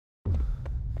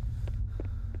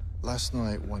Last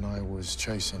night when I was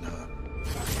chasing her,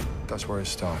 that's where it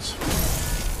starts.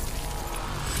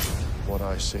 What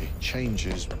I see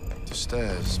changes. The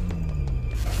stairs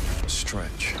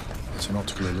stretch. It's an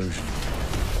optical illusion,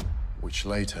 which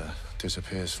later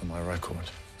disappears from my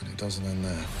record. And it doesn't end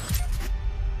there.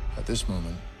 At this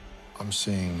moment, I'm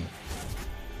seeing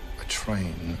a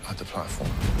train at the platform.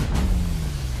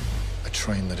 A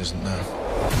train that isn't there.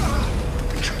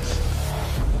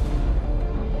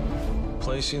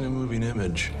 Placing a moving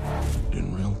image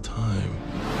in real time.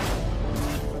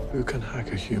 Who can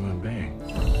hack a human being?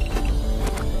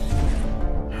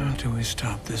 How do we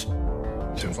stop this?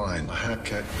 To find a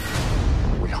hacker,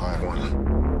 we hire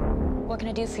one. What can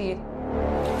I do for you?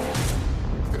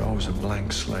 Girl's a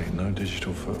blank slate, no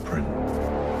digital footprint.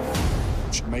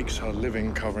 She makes her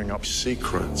living covering up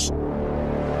secrets.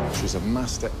 She's a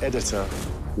master editor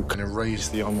who can erase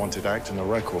the unwanted act in the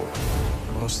record.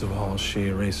 Most of all, she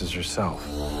erases herself.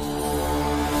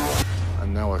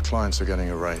 And now her clients are getting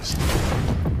erased.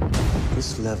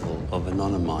 This level of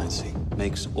anonymizing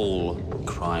makes all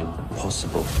crime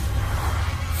possible.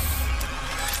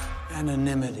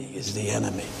 Anonymity is the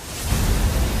enemy.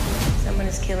 Someone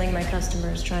is killing my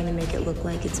customers, trying to make it look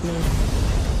like it's me.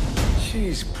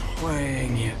 She's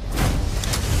playing you.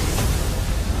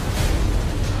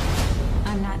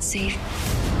 I'm not safe.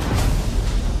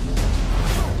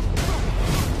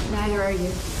 Neither are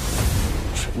you.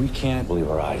 We can't believe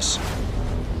our eyes.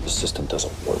 The system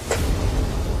doesn't work.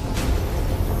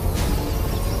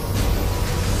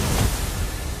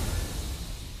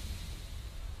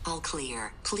 All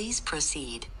clear. Please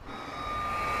proceed.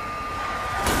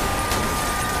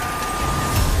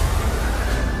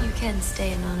 You can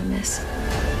stay anonymous.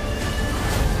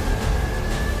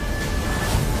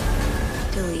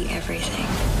 Delete everything.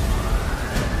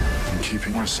 I'm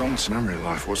keeping my son's memory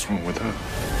alive. What's wrong with her?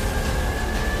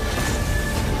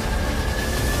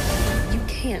 You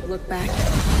can't look back.